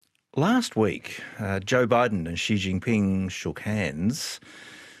Last week, Joe Biden and Xi Jinping shook hands.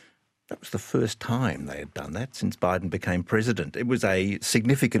 That was the first time they had done that since Biden became president. It was a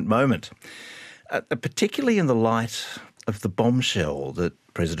significant moment, particularly in the light of the bombshell that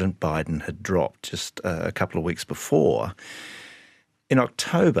President Biden had dropped just a couple of weeks before. In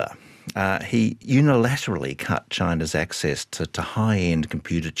October, he unilaterally cut China's access to high-end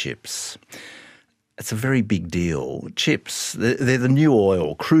computer chips. It's a very big deal. Chips, they're the new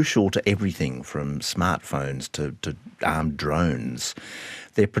oil, crucial to everything from smartphones to armed drones.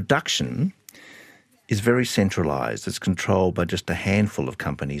 Their production is very centralised. It's controlled by just a handful of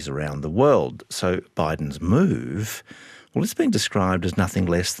companies around the world. So Biden's move, well, it's been described as nothing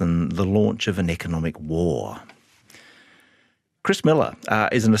less than the launch of an economic war. Chris Miller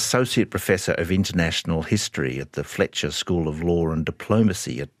is an associate professor of international history at the Fletcher School of Law and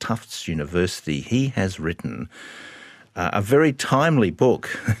Diplomacy at Tufts University. He has written a very timely book,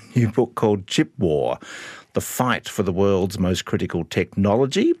 a new book called Chip War, The Fight for the World's Most Critical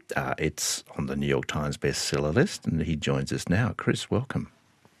Technology. It's on the New York Times bestseller list, and he joins us now. Chris, welcome.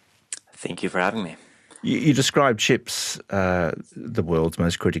 Thank you for having me. You describe chips, the world's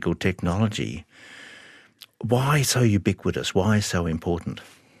most critical technology. Why so ubiquitous? Why so important?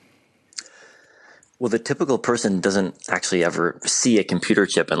 Well, the typical person doesn't actually ever see a computer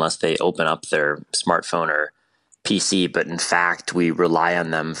chip unless they open up their smartphone or PC, but in fact, we rely on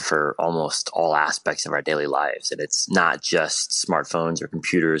them for almost all aspects of our daily lives. And it's not just smartphones or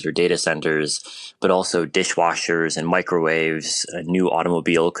computers or data centers, but also dishwashers and microwaves. A new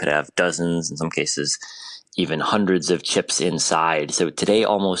automobile could have dozens, in some cases, even hundreds of chips inside. So today,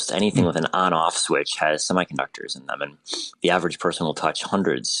 almost anything with an on-off switch has semiconductors in them, and the average person will touch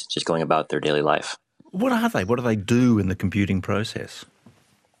hundreds just going about their daily life. What are they? What do they do in the computing process?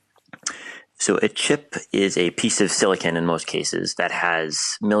 So a chip is a piece of silicon in most cases that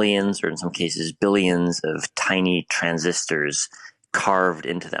has millions, or in some cases billions, of tiny transistors carved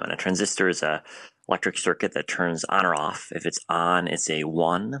into them. And a transistor is a electric circuit that turns on or off. If it's on, it's a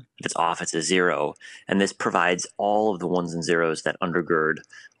 1. If it's off, it's a 0. And this provides all of the ones and zeros that undergird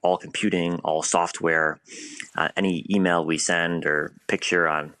all computing, all software, any email we send or picture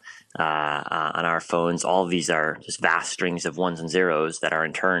on our phones. All of these are just vast strings of ones and zeros that are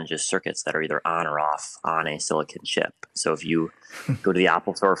in turn just circuits that are either on or off on a silicon chip. So if you go to the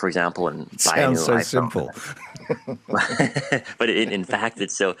Apple Store, for example, and buy a new iPhone, simple. But in fact,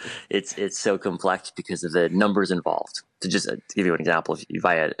 it's so complex because of the numbers involved. To just give you an example, if you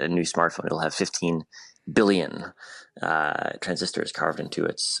buy a new smartphone, it'll have 15 billion transistors carved into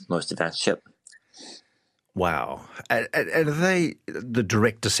its most advanced chip. Wow. And are they the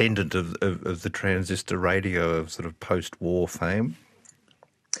direct descendant of the transistor radio of sort of post-war fame?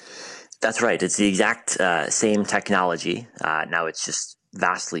 That's right. It's the exact same technology. Now it's just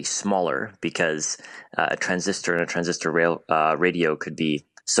vastly smaller because a transistor and a transistor radio could be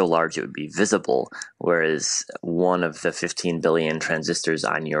so large it would be visible, whereas one of the 15 billion transistors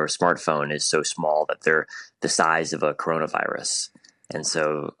on your smartphone is so small that they're the size of a coronavirus. And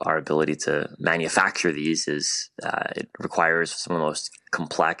so our ability to manufacture these it requires some of the most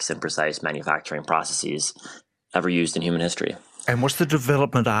complex and precise manufacturing processes ever used in human history. And what's the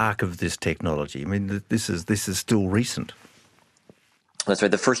development arc of this technology? I mean, this is still recent. That's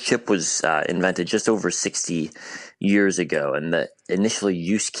right. The first chip was invented just over 60 years ago, and the initial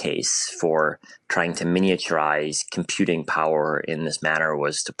use case for trying to miniaturize computing power in this manner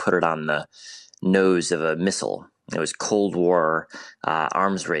was to put it on the nose of a missile. It was Cold War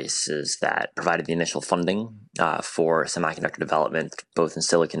arms races that provided the initial funding for semiconductor development, both in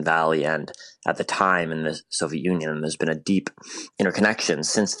Silicon Valley and at the time in the Soviet Union. And there's been a deep interconnection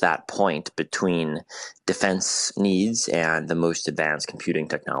since that point between defense needs and the most advanced computing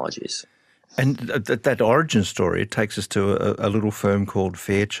technologies. And that origin story, it takes us to a little firm called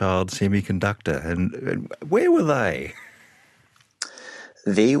Fairchild Semiconductor. And where were they?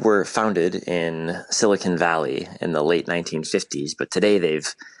 They were founded in Silicon Valley in the late 1950s, but today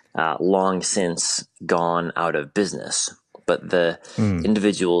they've long since gone out of business. But the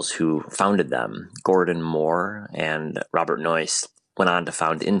individuals who founded them, Gordon Moore and Robert Noyce, went on to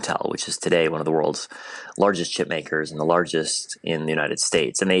found Intel, which is today one of the world's largest chip makers and the largest in the United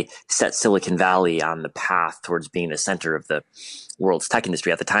States. And they set Silicon Valley on the path towards being the center of the world's tech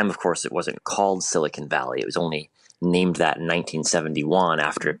industry. At the time, of course, it wasn't called Silicon Valley. It was only named that in 1971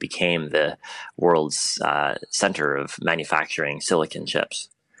 after it became the world's center of manufacturing silicon chips.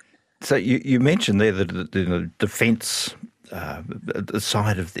 So you mentioned there the defense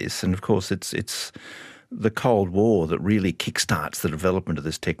side of this, and of course it's the Cold War that really kickstarts the development of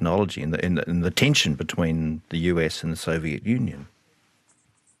this technology and the tension between the US and the Soviet Union.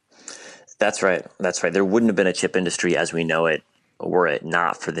 That's right. That's right. There wouldn't have been a chip industry as we know it were it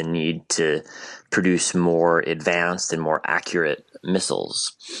not for the need to produce more advanced and more accurate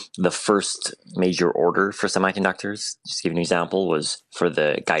missiles. The first major order for semiconductors, just to give you an example, was for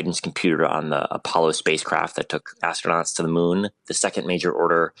the guidance computer on the Apollo spacecraft that took astronauts to the moon. The second major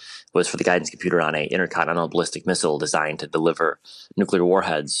order was for the guidance computer on an intercontinental ballistic missile designed to deliver nuclear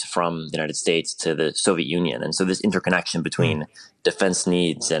warheads from the United States to the Soviet Union. And so this interconnection between defense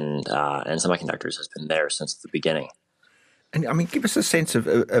needs and semiconductors has been there since the beginning. And I mean, give us a sense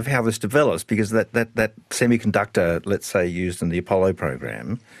of how this develops, because that semiconductor, let's say, used in the Apollo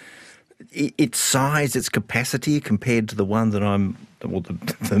program, its size, its capacity compared to the one that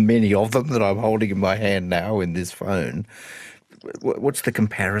the many of them that I'm holding in my hand now in this phone, what's the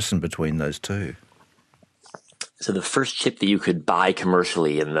comparison between those two? So the first chip that you could buy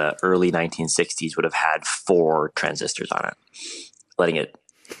commercially in the early 1960s would have had 4 transistors on it, letting it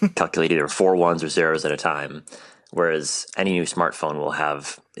calculate either 4 ones or zeros at a time. Whereas any new smartphone will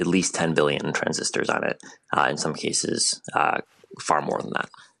have at least 10 billion transistors on it, in some cases far more than that.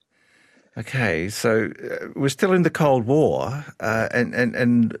 Okay, so we're still in the Cold War,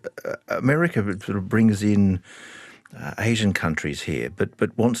 and America sort of brings in Asian countries here,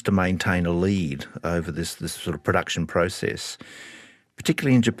 but wants to maintain a lead over this sort of production process,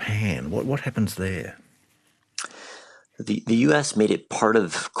 particularly in Japan. What happens there? The U.S. made it part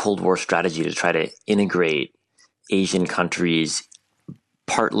of Cold War strategy to try to integrate Asian countries,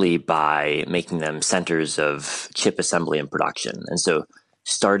 partly by making them centers of chip assembly and production. And so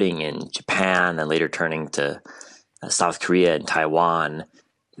starting in Japan and later turning to South Korea and Taiwan,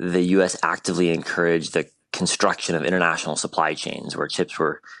 the U.S. actively encouraged the construction of international supply chains where chips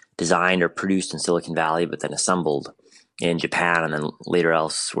were designed or produced in Silicon Valley but then assembled in Japan and then later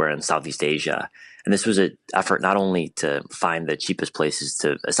elsewhere in Southeast Asia. And this was an effort not only to find the cheapest places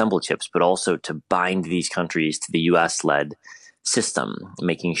to assemble chips, but also to bind these countries to the U.S.-led system,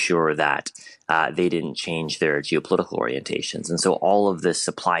 making sure that they didn't change their geopolitical orientations. And so all of the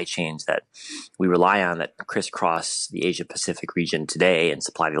supply chains that we rely on that crisscross the Asia-Pacific region today and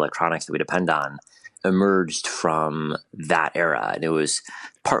supply the electronics that we depend on emerged from that era. And it was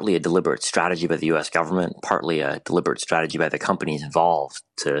partly a deliberate strategy by the U.S. government, partly a deliberate strategy by the companies involved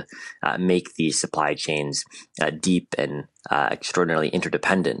to make these supply chains deep and extraordinarily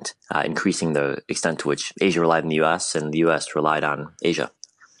interdependent, increasing the extent to which Asia relied on the U.S. and the U.S. relied on Asia.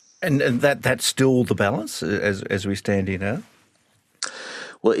 And that's still the balance as we stand here now?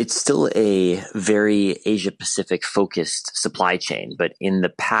 Well, it's still a very Asia-Pacific focused supply chain, but in the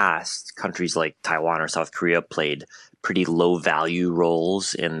past, countries like Taiwan or South Korea played pretty low value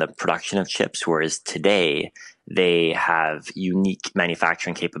roles in the production of chips, whereas today they have unique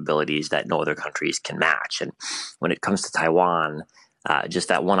manufacturing capabilities that no other countries can match. And when it comes to Taiwan, just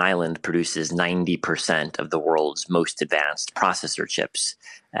that one island produces 90% of the world's most advanced processor chips.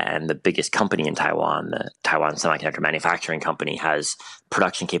 And the biggest company in Taiwan, the Taiwan Semiconductor Manufacturing Company, has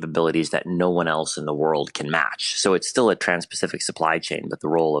production capabilities that no one else in the world can match. So it's still a trans-Pacific supply chain, but the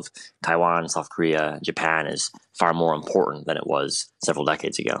role of Taiwan, South Korea, Japan is far more important than it was several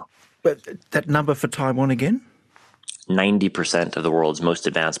decades ago. But that number for Taiwan again? 90% of the world's most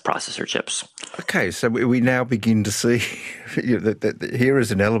advanced processor chips. Okay, so we now begin to see that here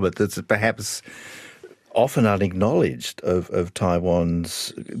is an element that's perhaps often unacknowledged of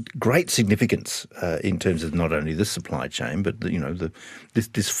Taiwan's great significance in terms of not only the supply chain, but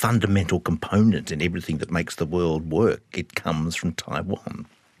this fundamental component in everything that makes the world work. It comes from Taiwan.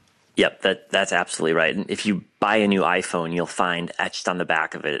 Yep, that's absolutely right. And if you buy a new iPhone, you'll find etched on the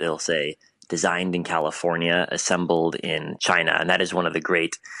back of it, it'll say, designed in California, assembled in China. And that is one of the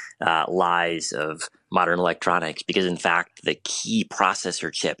great lies of modern electronics, because in fact, the key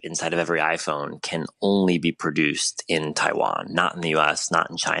processor chip inside of every iPhone can only be produced in Taiwan, not in the US, not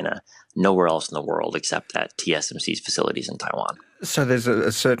in China, nowhere else in the world except at TSMC's facilities in Taiwan. So there's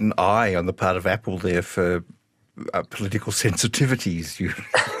a certain eye on the part of Apple there for political sensitivities,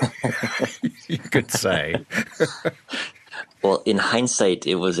 you could say. Well, in hindsight,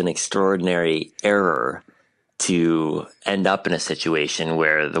 it was an extraordinary error to end up in a situation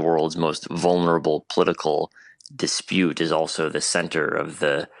where the world's most vulnerable political dispute is also the center of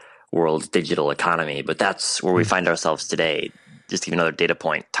the world's digital economy. But that's where we find ourselves today. Just to give another data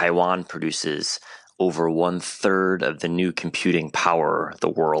point, Taiwan produces over 1/3 of the new computing power the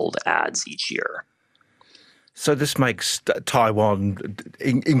world adds each year. So this makes Taiwan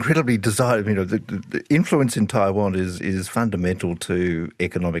incredibly desirable. The influence in Taiwan is fundamental to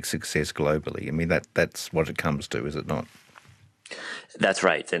economic success globally. I mean, that's what it comes to, is it not? That's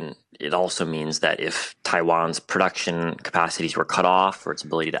right. And it also means that if Taiwan's production capacities were cut off or its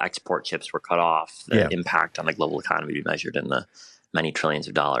ability to export chips were cut off, the Yeah. impact on the global economy would be measured in the many trillions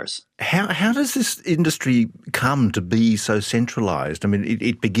of dollars. How does this industry come to be so centralized? I mean,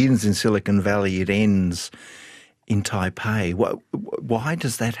 it begins in Silicon Valley, it ends in Taipei. Why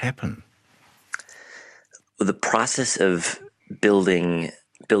does that happen? The process of building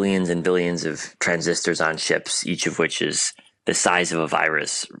billions and billions of transistors on chips, each of which is the size of a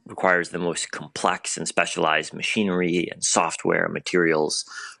virus, requires the most complex and specialized machinery and software and materials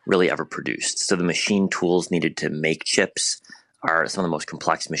really ever produced. So the machine tools needed to make chips are some of the most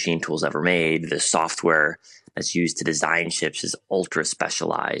complex machine tools ever made. The software that's used to design chips is ultra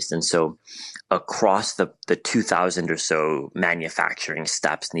specialized. And so across the 2,000 or so manufacturing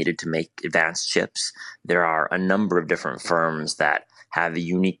steps needed to make advanced chips, there are a number of different firms that have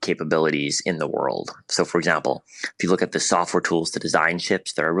unique capabilities in the world. So, for example, if you look at the software tools to design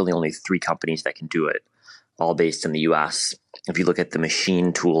chips, there are really only 3 companies that can do it, all based in the US. If you look at the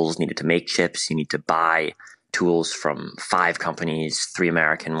machine tools needed to make chips, you need to buy tools from 5 companies, 3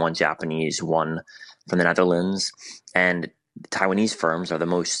 American, 1 Japanese, 1 from the Netherlands. And Taiwanese firms are the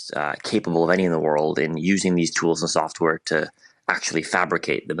most capable of any in the world in using these tools and software to actually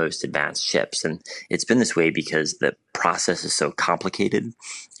fabricate the most advanced chips. And it's been this way because the process is so complicated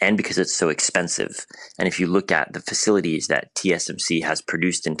and because it's so expensive. And if you look at the facilities that TSMC has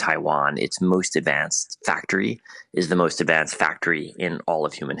produced in Taiwan, its most advanced factory is the most advanced factory in all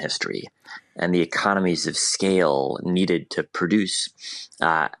of human history. And the economies of scale needed to produce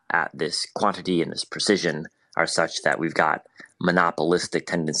at this quantity and this precision are such that we've got monopolistic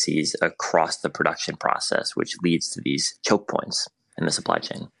tendencies across the production process, which leads to these choke points in the supply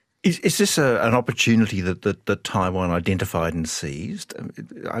chain. Is this an opportunity that Taiwan identified and seized?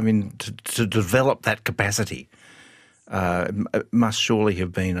 I mean, to develop that capacity must surely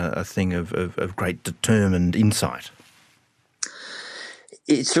have been a thing of great determined insight.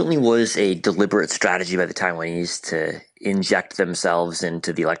 It certainly was a deliberate strategy by the Taiwanese to inject themselves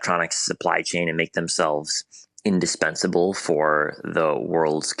into the electronics supply chain and make themselves indispensable for the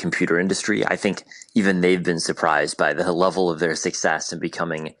world's computer industry. I think even they've been surprised by the level of their success in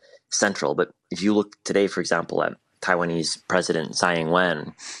becoming central. But if you look today, for example, at Taiwanese President Tsai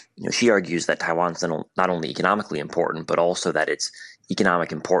Ing-wen, she argues that Taiwan's not only economically important, but also that its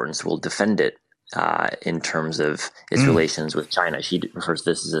economic importance will defend it in terms of its relations with China. She refers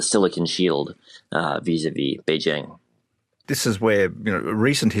to this as a silicon shield vis-a-vis Beijing. This is where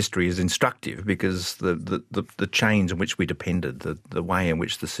recent history is instructive because the chains on which we depended, the way in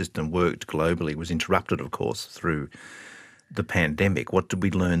which the system worked globally was interrupted, of course, through the pandemic. What did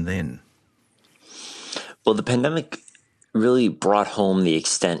we learn then? Well, the pandemic really brought home the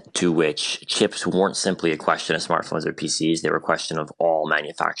extent to which chips weren't simply a question of smartphones or PCs. They were a question of all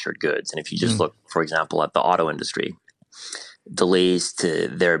manufactured goods. And if you just look, for example, at the auto industry, delays to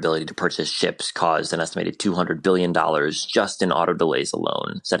their ability to purchase chips caused an estimated $200 billion just in auto delays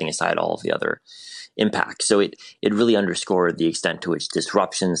alone, setting aside all of the other impacts. So it really underscored the extent to which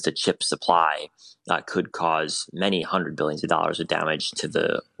disruptions to chip supply could cause many hundred billions of dollars of damage to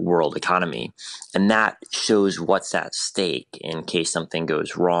the world economy. And that shows what's at stake in case something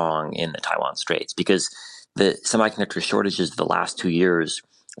goes wrong in the Taiwan Straits, because the semiconductor shortages of the last 2 years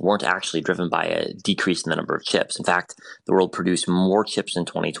weren't actually driven by a decrease in the number of chips. In fact, the world produced more chips in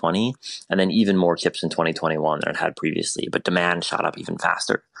 2020 and then even more chips in 2021 than it had previously, but demand shot up even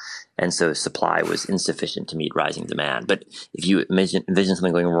faster. And so supply was insufficient to meet rising demand. But if you envision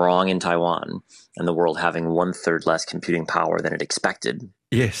something going wrong in Taiwan and the world having 1/3 less computing power than it expected,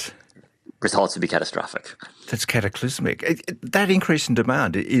 yes, results would be catastrophic. That's cataclysmic. That increase in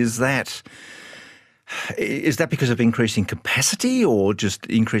demand, is that because of increasing capacity or just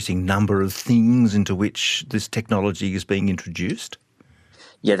increasing number of things into which this technology is being introduced?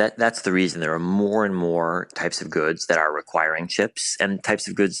 Yeah, that's the reason. There are more and more types of goods that are requiring chips, and types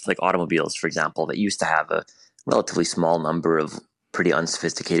of goods like automobiles, for example, that used to have a relatively small number of pretty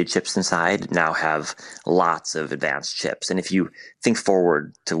unsophisticated chips inside now have lots of advanced chips. And if you think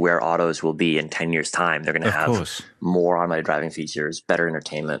forward to where autos will be in 10 years' time, they're going to have more automated driving features, better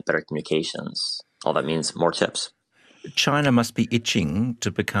entertainment, better communications. All that means more chips. China must be itching to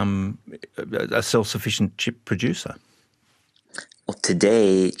become a self-sufficient chip producer. Well,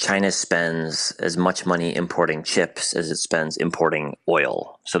 today, China spends as much money importing chips as it spends importing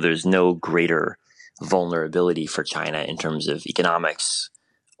oil. So there's no greater vulnerability for China in terms of economics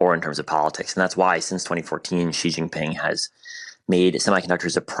or in terms of politics. And that's why since 2014, Xi Jinping has made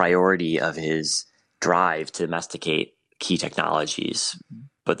semiconductors a priority of his drive to domesticate key technologies.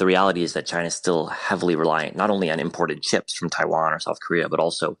 But the reality is that China is still heavily reliant not only on imported chips from Taiwan or South Korea, but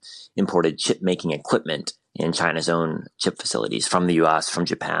also imported chip making equipment in China's own chip facilities from the US, from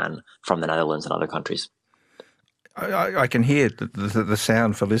Japan, from the Netherlands, and other countries. I can hear the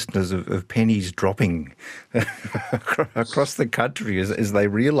sound for listeners of pennies dropping across the country as they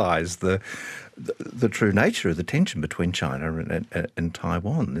realise the true nature of the tension between China and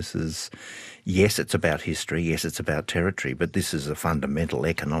Taiwan. This is, yes, it's about history, yes, it's about territory, but this is a fundamental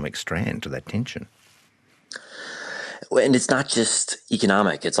economic strand to that tension. And it's not just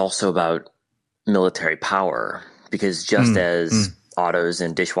economic, it's also about military power, because just as autos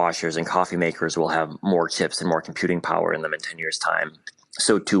and dishwashers and coffee makers will have more chips and more computing power in them in 10 years' time,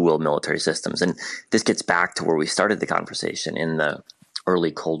 so too will military systems. And this gets back to where we started the conversation in the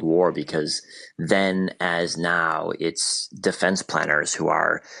early Cold War, because then as now, it's defense planners who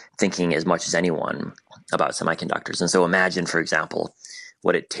are thinking as much as anyone about semiconductors. And so imagine, for example,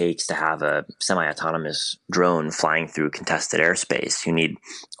 what it takes to have a semi-autonomous drone flying through contested airspace. You need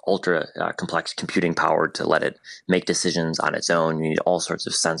ultra complex computing power to let it make decisions on its own. You need all sorts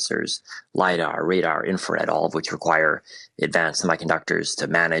of sensors, LiDAR, radar, infrared, all of which require advanced semiconductors to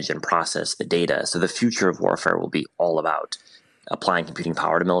manage and process the data. So the future of warfare will be all about applying computing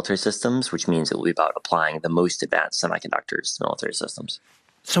power to military systems, which means it will be about applying the most advanced semiconductors to military systems.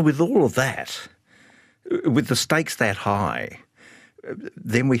 So with all of that, with the stakes that high,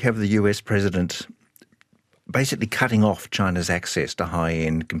 then we have the US president basically cutting off China's access to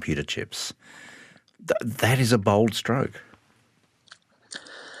high-end computer chips. That is a bold stroke.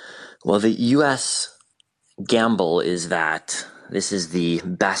 Well, the US gamble is that this is the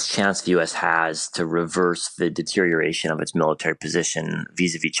best chance the US has to reverse the deterioration of its military position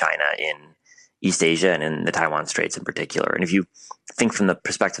vis-a-vis China in East Asia and in the Taiwan Straits in particular. And if you think from the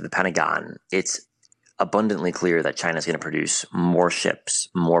perspective of the Pentagon, it's abundantly clear that China is going to produce more ships,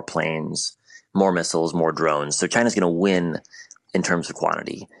 more planes, more missiles, more drones. So China's going to win in terms of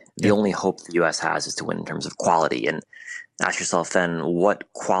quantity. The only hope the U.S. has is to win in terms of quality. And ask yourself then,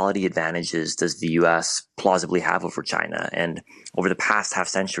 what quality advantages does the U.S. plausibly have over China? And over the past half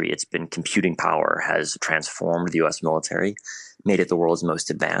century, it's been computing power has transformed the U.S. military, made it the world's most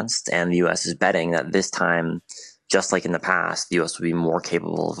advanced. And the U.S. is betting that this time, just like in the past, the U.S. will be more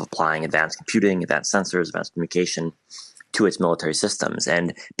capable of applying advanced computing, advanced sensors, advanced communication to its military systems.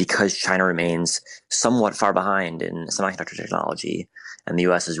 And because China remains somewhat far behind in semiconductor technology, and the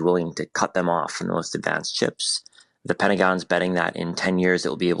U.S. is willing to cut them off from the most advanced chips, the Pentagon's betting that in 10 years it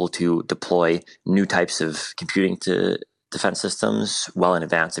will be able to deploy new types of computing to defense systems well in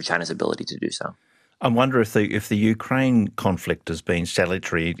advance of China's ability to do so. I wonder if the Ukraine conflict has been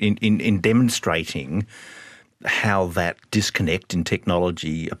salutary in demonstrating how that disconnect in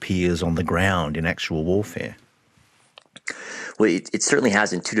technology appears on the ground in actual warfare. Well, it certainly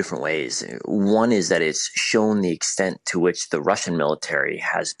has in two different ways. One is that it's shown the extent to which the Russian military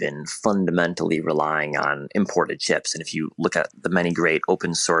has been fundamentally relying on imported chips. And if you look at the many great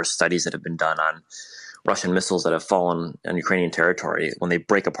open source studies that have been done on Russian missiles that have fallen on Ukrainian territory, when they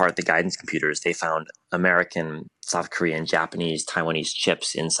break apart the guidance computers, they found American, South Korean, Japanese, Taiwanese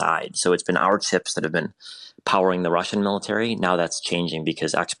chips inside. So it's been our chips that have been powering the Russian military. Now that's changing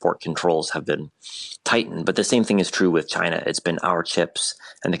because export controls have been tightened. But the same thing is true with China. It's been our chips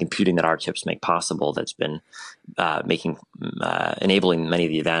and the computing that our chips make possible that's been enabling many of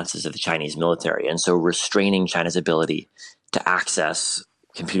the advances of the Chinese military. And so restraining China's ability to access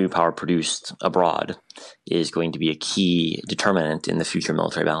computing power produced abroad is going to be a key determinant in the future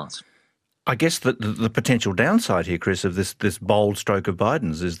military balance. I guess the potential downside here, Chris, of this bold stroke of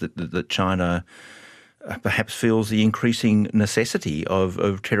Biden's is that China perhaps feels the increasing necessity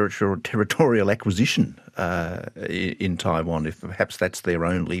of territorial acquisition in Taiwan, if perhaps that's their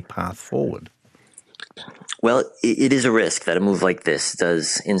only path forward. Well, it is a risk that a move like this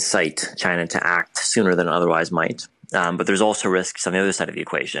does incite China to act sooner than it otherwise might. But there's also risks on the other side of the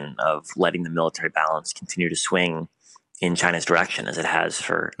equation of letting the military balance continue to swing in China's direction as it has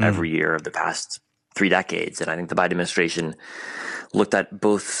for every year of the past 3 decades. And I think the Biden administration looked at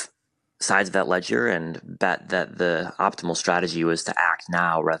both sides of that ledger and bet that the optimal strategy was to act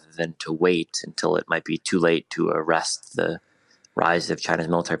now rather than to wait until it might be too late to arrest the rise of China's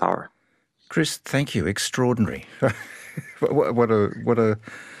military power. Chris, thank you. Extraordinary. What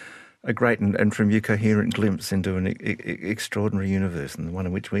a great and from you coherent glimpse into an extraordinary universe and the one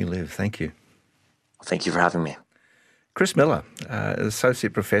in which we live. Thank you. Thank you for having me. Chris Miller,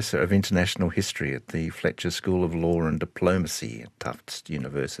 Associate Professor of International History at the Fletcher School of Law and Diplomacy at Tufts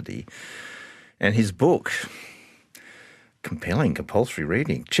University. And his book, compelling, compulsory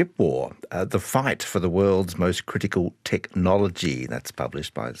reading. Chip War, The Fight for the World's Most Critical Technology. That's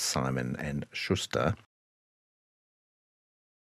published by Simon and Schuster.